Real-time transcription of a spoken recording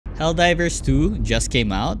Helldivers 2 just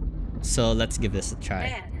came out, so let's give this a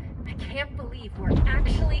try. Man, I can't believe we're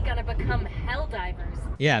actually gonna become Helldivers.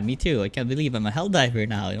 Yeah, me too. I can't believe I'm a Helldiver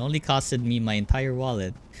now. It only costed me my entire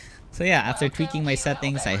wallet. So yeah, after tweaking my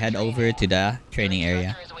settings, I head over to the training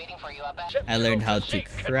area. I learned how to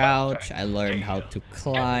crouch, I learned how to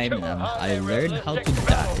climb, and I learned how to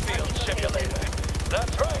dive.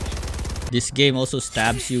 This game also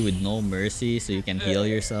stabs you with no mercy, so you can heal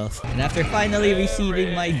yourself. And after finally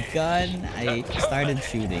receiving my gun, I started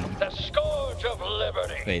shooting.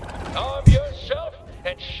 Wait. I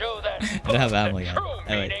don't have ammo yet.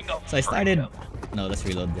 Alright, so I started... No, let's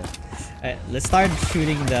reload that. Alright, let's start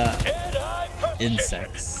shooting the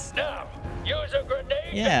insects.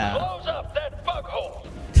 Yeah.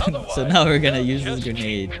 So now we're gonna use this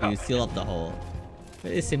grenade to seal up the hole.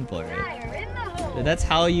 Very simple, right? So that's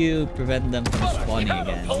how you prevent them from spawning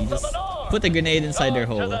again. You just put a grenade inside their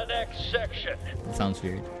hole. That sounds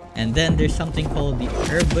weird. And then there's something called the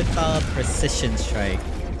Orbital Precision Strike.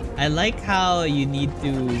 I like how you need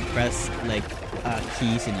to press like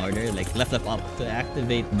keys in order, like left, up to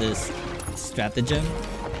activate this stratagem.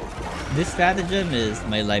 This stratagem is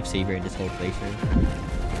my lifesaver in this whole playthrough.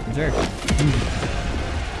 It's very fun.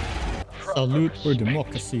 Salute for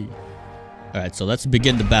democracy. Alright, so let's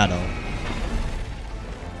begin the battle.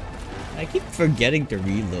 I keep forgetting to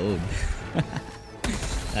reload.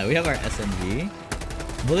 We have our SMG.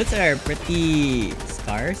 Bullets are pretty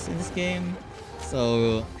scarce in this game,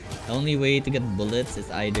 so the only way to get bullets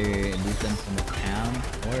is either loot them from the camp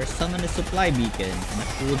or summon a supply beacon, and the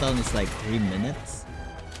cooldown is like 3 minutes.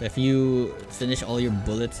 So if you finish all your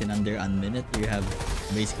bullets in under a minute, you have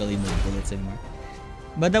basically no bullets anymore.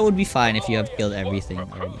 But that would be fine if you have killed everything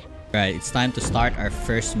already. Right, it's time to start our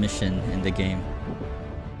first mission in the game.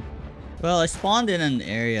 Well, I spawned in an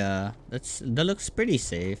area that looks pretty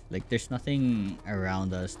safe. Like there's nothing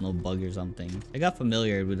around us, no bug or something. I got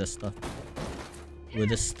familiar with the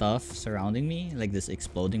stuff surrounding me, like this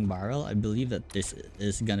exploding barrel. I believe that this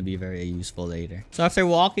is gonna be very useful later. So after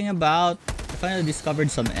walking about, I finally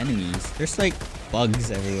discovered some enemies. There's like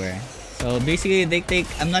bugs everywhere. So basically they take,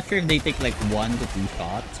 I'm not sure if they take like 1 to 2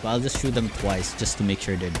 shots, but I'll just shoot them twice just to make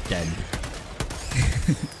sure they're dead.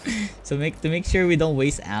 So to make sure we don't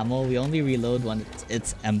waste ammo, we only reload when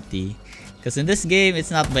it's empty. Because in this game,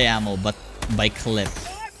 it's not by ammo, but by clip.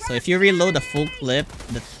 So if you reload a full clip,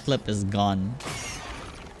 the clip is gone.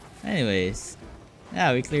 Anyways,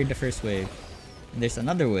 yeah, we cleared the first wave. And there's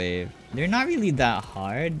another wave. They're not really that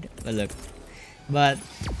hard, but look. But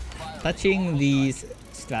touching these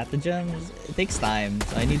stratagems, it takes time.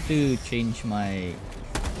 So I need to change my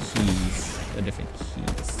keys to different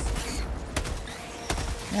keys.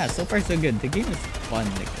 Yeah, so far so good. The game is fun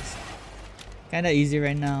like this. Kinda easy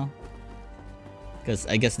right now. Because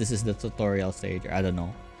I guess this is the tutorial stage, or I don't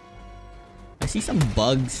know. I see some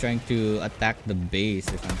bugs trying to attack the base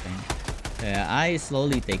or something. Yeah, I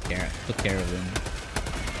slowly took care of them.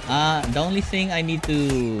 The only thing I need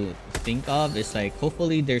to think of is like,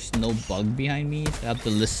 hopefully there's no bug behind me. So I have to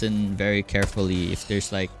listen very carefully if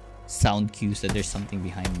there's like sound cues that there's something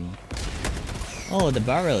behind me. Oh, the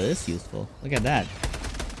barrel is useful. Look at that.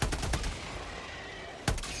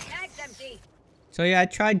 So yeah, I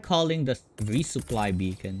tried calling the resupply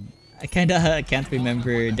beacon. I kinda can't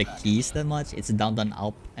remember the keys that much. It's down,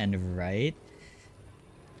 up, and right.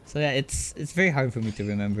 So yeah, it's very hard for me to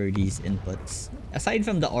remember these inputs. Aside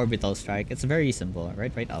from the orbital strike, it's very simple.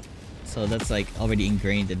 Right up. So that's like already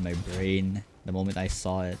ingrained in my brain the moment I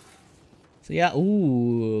saw it. So yeah,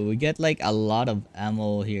 ooh, we get like a lot of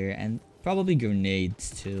ammo here and probably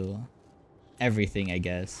grenades too. Everything, I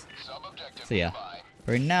guess. So yeah.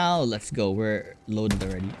 For now, let's go. We're loaded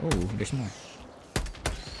already. Oh, there's more.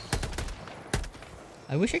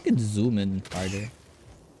 I wish I could zoom in farther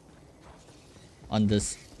on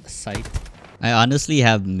this site. I honestly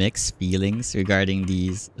have mixed feelings regarding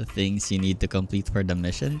these things you need to complete for the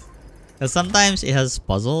mission. Because sometimes it has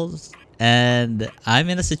puzzles, and I'm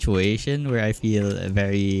in a situation where I feel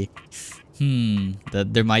very, that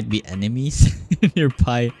there might be enemies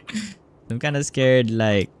nearby. I'm kind of scared,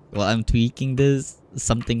 like, while I'm tweaking this,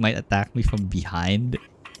 something might attack me from behind.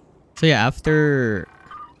 So yeah, after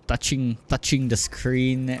touching the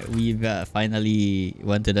screen, we've finally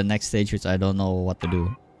went to the next stage, which I don't know what to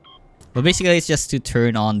do. But basically, it's just to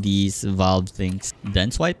turn on these valve things,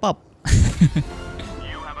 then swipe up.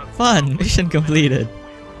 Fun! Mission completed.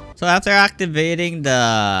 So after activating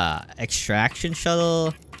the extraction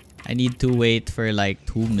shuttle, I need to wait for like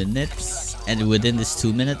 2 minutes. And within this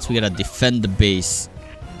 2 minutes, we gotta defend the base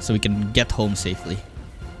so we can get home safely.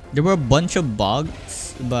 There were a bunch of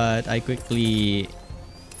bugs, but I quickly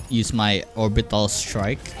use my orbital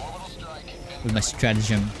strike with my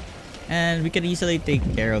stratagem. And we can easily take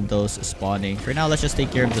care of those spawning. For now, let's just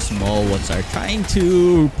take care of the small ones that are trying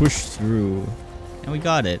to push through. And we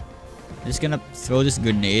got it. I'm just gonna throw this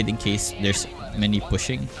grenade in case there's many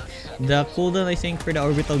pushing. The cooldown, I think, for the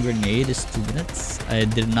orbital grenade is 2 minutes. I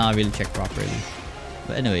did not really check properly.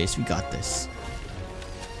 But anyways, we got this.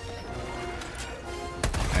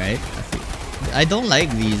 Alright. I don't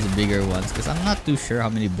like these bigger ones because I'm not too sure how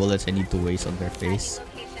many bullets I need to waste on their face.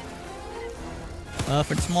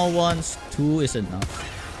 For the small ones, 2 is enough.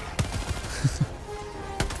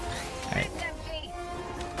 Alright.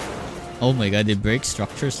 Oh my god, they break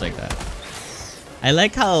structures like that. I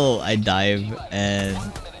like how I dive and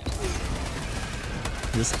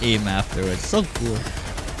just aim afterwards. So cool.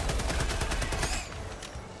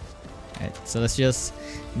 Alright, so let's just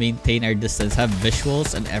maintain our distance, have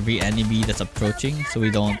visuals on every enemy that's approaching so we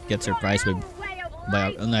don't get surprised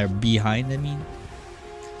by our behind, I mean.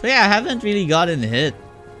 So yeah, I haven't really gotten hit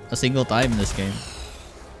a single time in this game.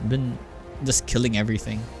 I've been just killing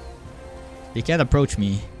everything. They can't approach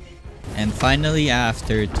me. And finally,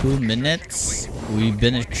 after 2 minutes, we've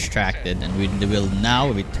been extracted and we will now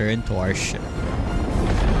return to our ship.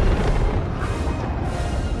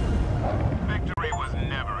 Victory was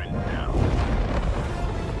never in doubt.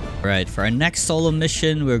 Right, for our next solo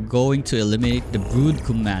mission, we're going to eliminate the Brood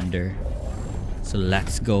Commander. So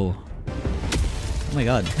let's go. Oh my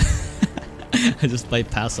god. I just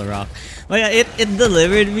bypassed a rock. But yeah, it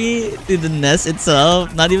delivered me to the nest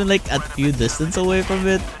itself. Not even like a few distance away from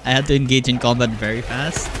it. I had to engage in combat very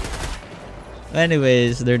fast. But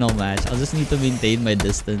anyways, they're no match. I'll just need to maintain my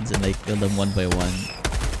distance and like kill them one by one.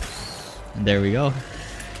 And there we go.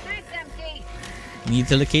 Need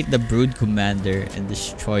to locate the Brood Commander and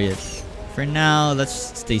destroy it. For now,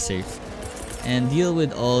 let's stay safe. And deal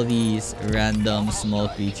with all these random small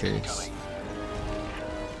creatures.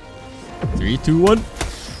 3, 2, 1.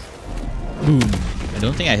 Boom. I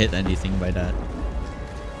don't think I hit anything by that.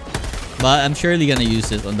 But I'm surely gonna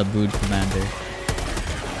use it on the Brood Commander.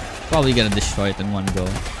 Probably gonna destroy it in one go.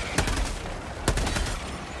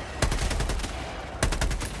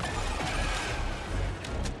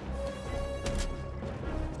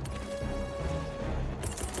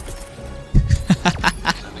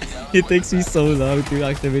 It takes me so long to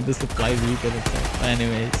activate the supply beacon and stuff. But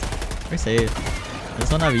anyways, we're safe. I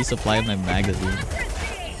just wanna resupply my magazine.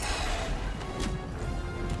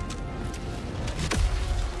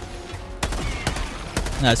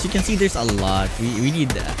 Now, as you can see, there's a lot. We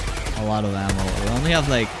need a lot of ammo. We only have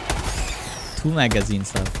like 2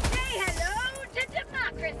 magazines left. Say hello to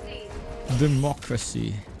democracy.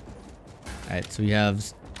 Democracy. Alright, so we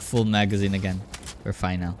have full magazine again. We're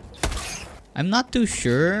fine now. I'm not too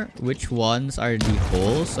sure which ones are the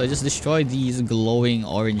holes, so I just destroyed these glowing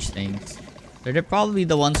orange things. They're probably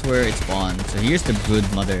the ones where it spawns. So here's the Brood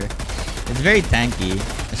Mother. It's very tanky,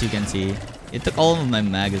 as you can see. It took all of my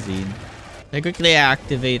magazine. I quickly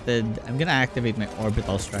activated... I'm gonna activate my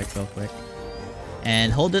orbital strike real quick.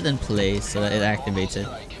 And hold it in place so that it activates it.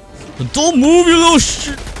 But don't move, you little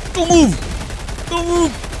shit! Don't move! Don't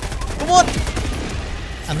move! Come on!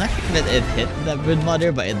 I'm not sure that it hit the Brood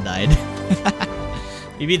Mother, but it died.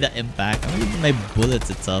 Maybe the impact, or maybe my bullets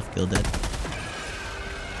itself killed it.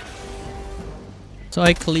 So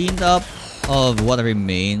I cleaned up of what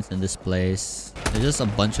remains in this place. There's just a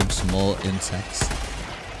bunch of small insects.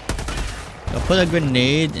 I'll put a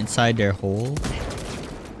grenade inside their hole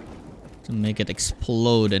to make it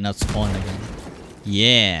explode and not spawn again.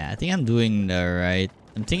 Yeah, I think I'm doing the right.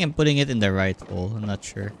 I think I'm putting it in the right hole. I'm not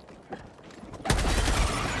sure.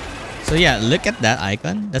 So yeah, look at that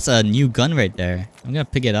icon. That's a new gun right there. I'm gonna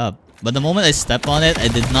pick it up. But the moment I stepped on it, I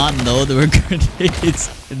did not know there were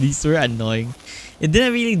grenades. These were annoying. It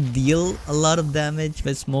didn't really deal a lot of damage,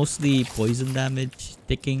 but it's mostly poison damage,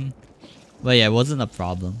 ticking. But yeah, it wasn't a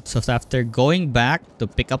problem. So after going back to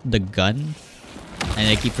pick up the gun, and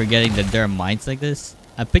I keep forgetting that there are mines like this,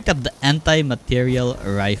 I picked up the anti-material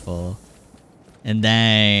rifle. And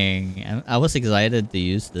dang, I was excited to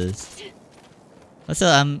use this. But still,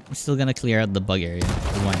 I'm still gonna clear out the bug area.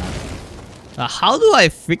 Why not? How do I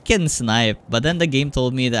freaking snipe? But then the game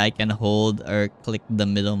told me that I can hold or click the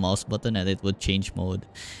middle mouse button and it would change mode.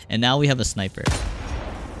 And now we have a sniper.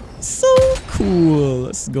 So cool.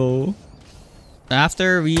 Let's go.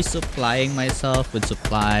 After resupplying myself with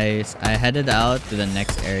supplies, I headed out to the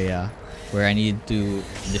next area where I need to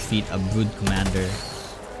defeat a Brood Commander.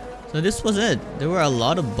 So this was it. There were a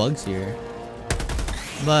lot of bugs here.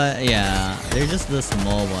 But yeah, they're just the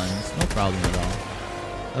small ones. No problem at all.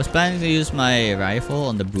 I was planning to use my rifle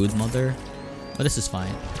on the Brood Mother, but this is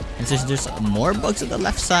fine. And since there's more bugs on the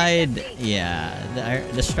left side, yeah,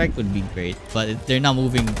 the strike would be great. But they're not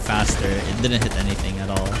moving faster. It didn't hit anything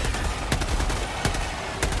at all.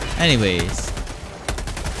 Anyways,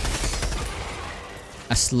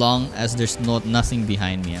 as long as there's nothing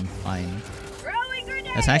behind me, I'm fine.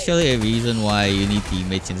 That's actually a reason why you need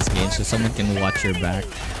teammates in this game, so someone can watch your back.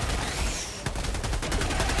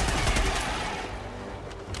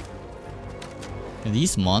 And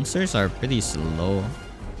these monsters are pretty slow.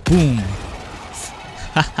 Boom!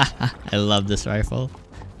 I love this rifle.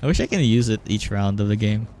 I wish I can use it each round of the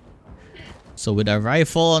game. So with a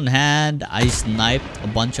rifle on hand, I sniped a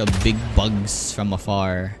bunch of big bugs from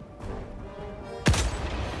afar.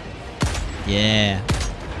 Yeah.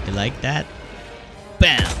 You like that?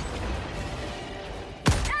 Bam!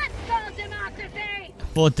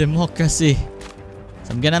 For democracy!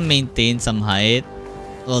 So I'm gonna maintain some height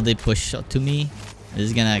while they push to me. I'm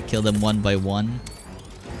just gonna kill them one by one.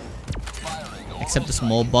 Except the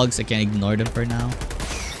small bugs, I can ignore them for now.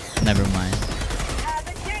 Never mind.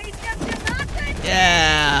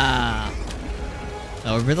 Yeah!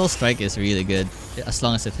 The orbital strike is really good, as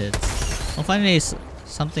long as it hits. Oh, finally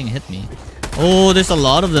something hit me. Oh, there's a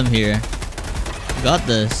lot of them here. Got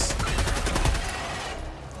this.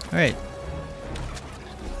 Alright.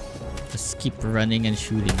 Let's keep running and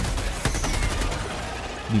shooting.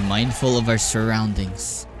 Be mindful of our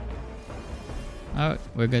surroundings. Alright,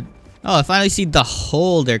 we're good. Oh, I finally see the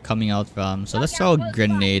hole they're coming out from. So let's throw a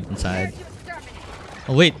grenade inside.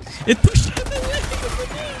 Oh wait, it pushed him away.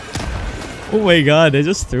 Oh my god, I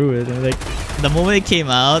just threw it. And like, the moment it came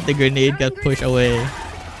out, the grenade got pushed away.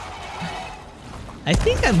 I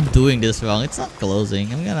think I'm doing this wrong. It's not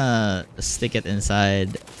closing. I'm gonna stick it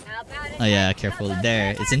inside. Oh yeah, careful.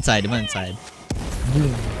 There, it's inside. It went inside.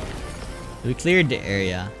 Boom. We cleared the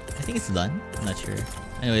area. I think it's done. I'm not sure.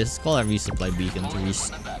 Anyways, let's call our resupply beacon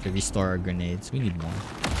to restore our grenades. We need more.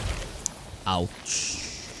 Ouch.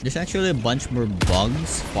 There's actually a bunch more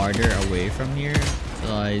bugs farther away from here.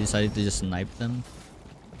 So I decided to just snipe them.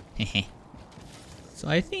 Hehe. So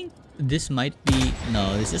I think this might be...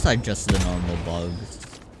 No, this is not just the normal bugs.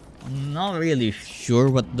 I'm not really sure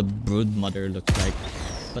what the brood mother looks like.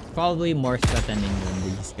 But probably more threatening than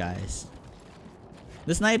these guys.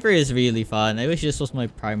 The sniper is really fun. I wish this was my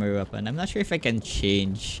primary weapon. I'm not sure if I can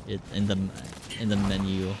change it in the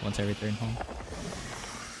menu once I return home.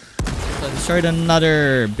 So I destroyed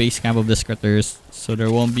another base camp of the Scritters, so there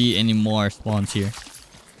won't be any more spawns here.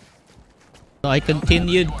 So I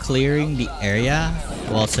continued clearing the area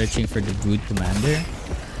while searching for the brood commander.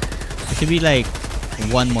 There should be like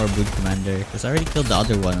one more brood commander because I already killed the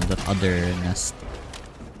other one on that other nest.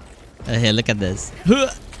 Hey, look at this.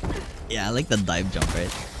 Yeah, I like the dive jump,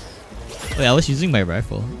 right? Wait, I was using my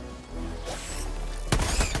rifle.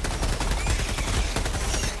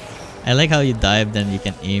 I like how you dive, then you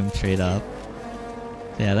can aim straight up.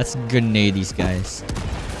 So yeah, let's grenade these guys.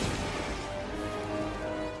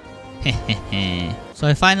 So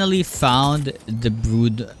I finally found the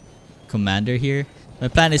brood commander here. My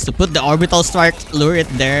plan is to put the orbital strike, lure it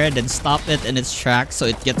there, then stop it in its tracks so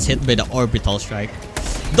it gets hit by the orbital strike.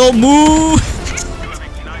 Don't move!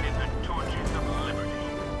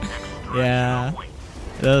 Yeah,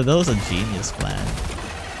 that was a genius plan.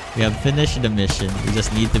 We have finished the mission. We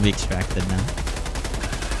just need to be extracted now.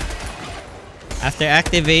 After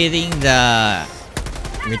activating the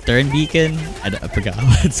return beacon, I forgot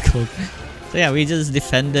what it's called. So yeah, we just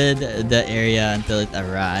defended the area until it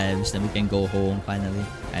arrives. Then we can go home finally.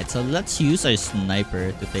 Alright, so let's use our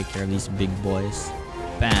sniper to take care of these big boys.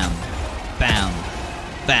 Bam, bam,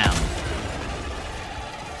 bam.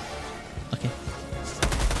 Okay.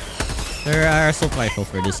 There are assault rifle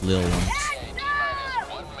for this little ones.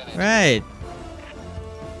 Right.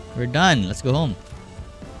 We're done. Let's go home.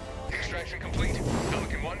 Extraction complete.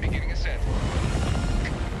 Pelican 1 beginning ascent.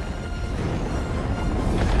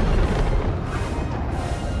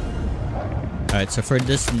 Alright, so for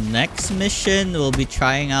this next mission, we'll be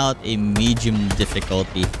trying out a medium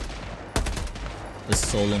difficulty. The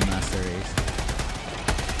solo master race.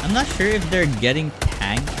 I'm not sure if they're getting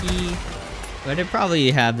tanky, but they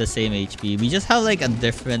probably have the same HP. We just have like a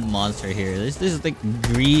different monster here. There's this like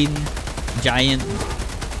green giant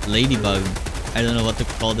ladybug. I don't know what to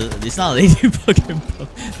call this. It's not a ladybug.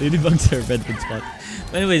 Ladybugs are red and spot.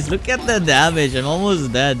 But anyways, look at the damage. I'm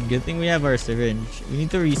almost dead. Good thing we have our syringe. We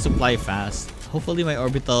need to resupply fast. Hopefully my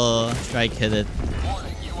orbital strike hit it.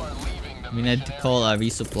 We need to call a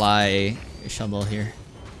resupply shuttle here.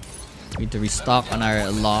 We need to restock on our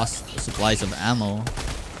lost supplies of ammo.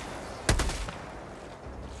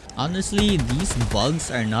 Honestly, these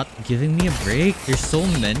bugs are not giving me a break. There's so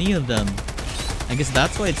many of them. I guess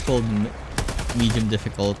that's why it's called medium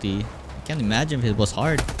difficulty. I can't imagine if it was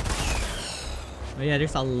hard. But yeah,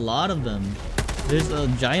 there's a lot of them. There's a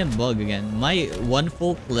giant bug again. My one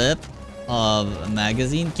full clip of a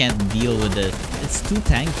magazine can't deal with it. It's too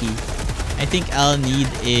tanky. I think I'll need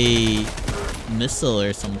a missile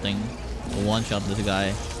or something to one-shot this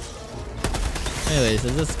guy. Anyways,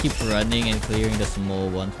 let's just keep running and clearing the small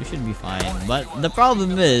ones. We should be fine. But the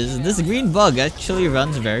problem is, this green bug actually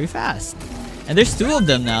runs very fast. And there's two of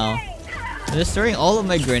them now. I'm just throwing all of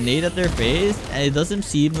my grenade at their face, and it doesn't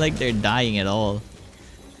seem like they're dying at all.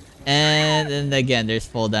 And then again, there's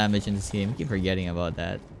full damage in this game. I keep forgetting about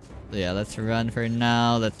that. So yeah, let's run for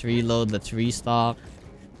now. Let's reload. Let's restock.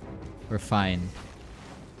 We're fine.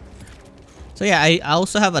 So yeah, I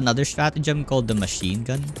also have another stratagem called the machine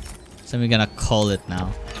gun. So I'm gonna call it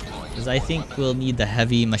now, because I think we'll need the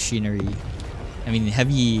heavy machinery. I mean,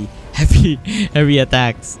 heavy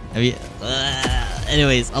attacks.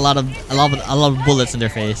 Anyways, a lot of bullets in their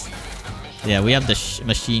face. Yeah, we have the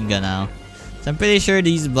machine gun now. So I'm pretty sure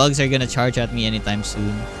these bugs are gonna charge at me anytime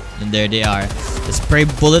soon. And there they are. Just spray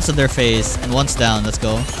bullets at their face, and one's down. Let's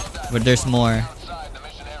go. But there's more.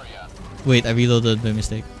 Wait, I reloaded by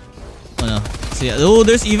mistake. Oh no. So yeah, oh,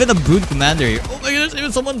 there's even a brood commander here. Oh my god, there's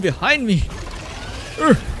even someone behind me.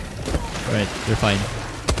 Alright, we're fine.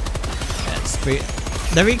 Yeah, spray.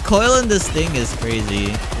 The recoil on this thing is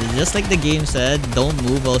crazy. It's just like the game said, don't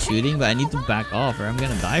move while shooting, but I need to back off or I'm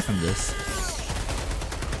gonna die from this.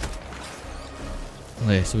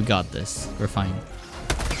 Okay, so we got this. We're fine.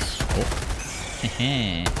 Oh.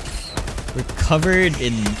 We're covered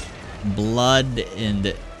in blood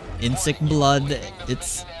and insect blood.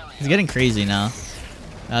 It's getting crazy now.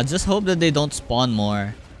 Just hope that they don't spawn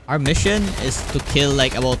more. Our mission is to kill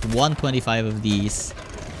like about 125 of these.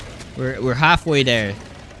 We're halfway there,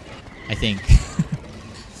 I think.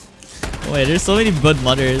 Oh wait, there's so many blood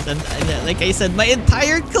mothers, and like I said, my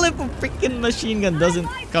entire clip of freaking machine gun doesn't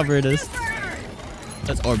cover this.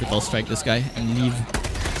 Let's orbital strike this guy and leave.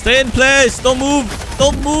 Stay in place! Don't move!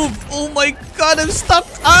 Don't move! Oh my god, I'm stuck!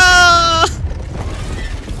 Ah!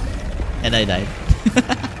 And I died.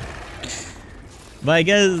 But I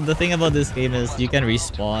guess the thing about this game is you can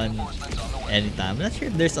respawn anytime. I'm not sure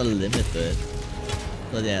if there's a limit to it.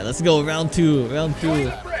 But yeah, let's go. Round 2. Round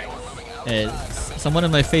 2. Hey, someone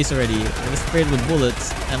in my face already. I'm sprayed with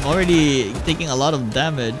bullets. I'm already taking a lot of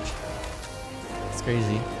damage. It's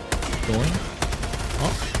crazy. Going.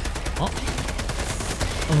 Oh,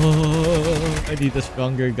 I need a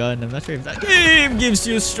stronger gun. I'm not sure if that game gives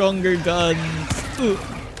you stronger guns. Ooh.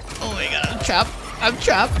 Oh my god, I'm trapped. I'm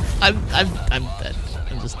trapped. I'm dead.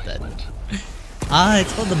 I'm just dead.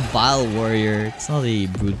 It's called the Bile Warrior. It's not a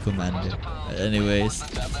Brood Commander. Anyways,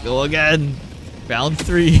 let's go again. Round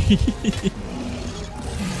 3.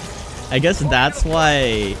 I guess that's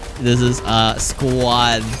why this is a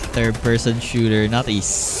squad third-person shooter, not a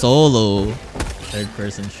solo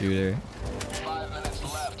third-person shooter.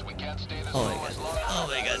 Oh my god. Oh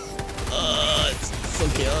my god. Oh, it's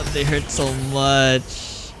okay. Oh, they hurt so much.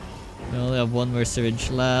 We only have one more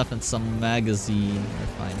syringe left and some magazine. We're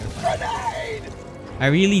fine, we're fine. I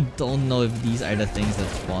really don't know if these are the things that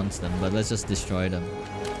spawns them, but let's just destroy them.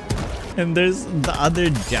 And there's the other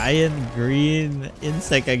giant green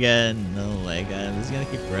insect again. Oh my god, I'm just gonna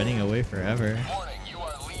keep running away forever.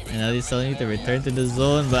 And now he's telling me to return to the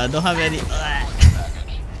zone, but I don't have any.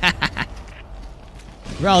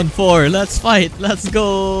 Round 4, let's fight, let's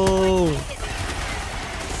go!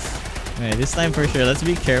 Alright, this time for sure, let's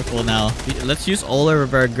be careful now. Let's use all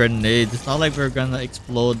of our grenades. It's not like we're gonna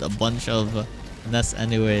explode a bunch of nests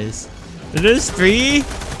anyways. There's 3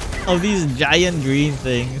 of these giant green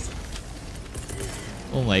things.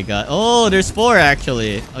 Oh my god. Oh, there's 4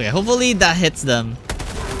 actually. Okay, hopefully that hits them.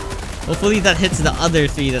 Hopefully that hits the other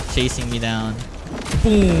 3 that's chasing me down.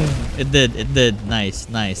 Boom! It did, it did. Nice,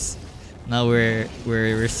 nice. Now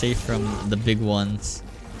we're safe from the big ones.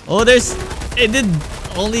 Oh, it did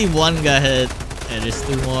only one got hit. And there's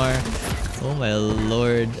 2 more. Oh my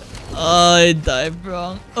lord. Oh, I died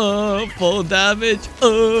wrong. Oh, full damage.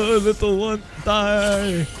 Oh, little one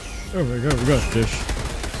die. Oh my god, we got this.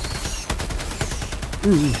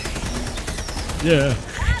 Ooh. Yeah.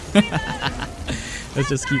 Let's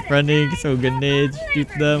just keep running. Throw grenades. Shoot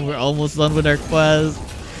them. We're almost done with our quest.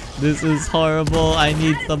 This is horrible. I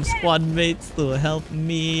need some squad mates to help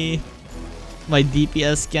me. My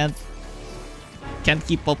DPS can't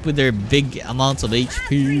keep up with their big amounts of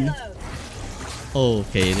HP.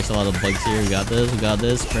 Okay, there's a lot of bugs here. We got this. We got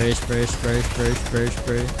this. Spray.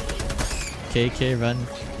 Okay, run.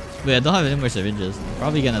 Wait, I don't have any more syringes. I'm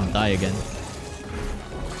probably gonna die again.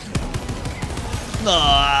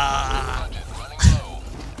 Ah.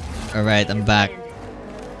 Alright, I'm back.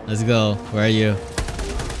 Let's go. Where are you?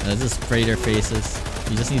 Let's just spray their faces.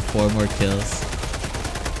 You just need 4 more kills.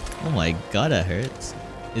 Oh my god, that hurts.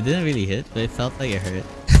 It didn't really hit, but it felt like it hurt.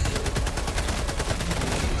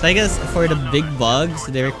 So I guess for the big bugs,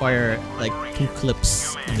 they require like 2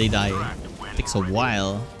 clips and they die. It takes a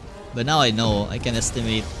while. But now I know, I can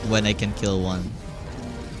estimate when I can kill one.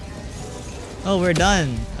 Oh, we're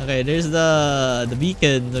done. Okay, there's the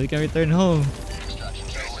beacon, so we can return home.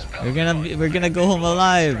 We're gonna go home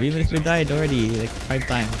alive, even if we died already like 5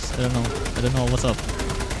 times. I don't know what's up.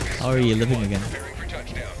 How are you living again?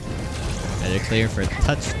 Okay, they're clear for a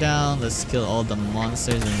touchdown. Let's kill all the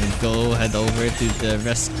monsters and then go head over to the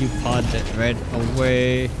rescue pod right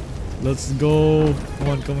away. Let's go. Come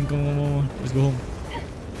on. Let's go home.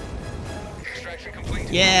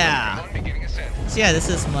 Yeah. So yeah, this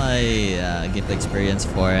is my gameplay experience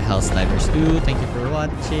for Helldivers 2. Thank you for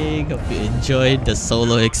watching. Hope you enjoyed the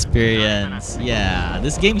solo experience. Yeah,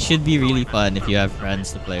 this game should be really fun if you have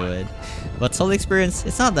friends to play with. But solo experience,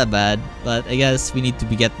 it's not that bad. But I guess we need to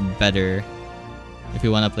be getting better if we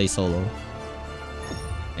want to play solo.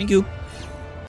 Thank you.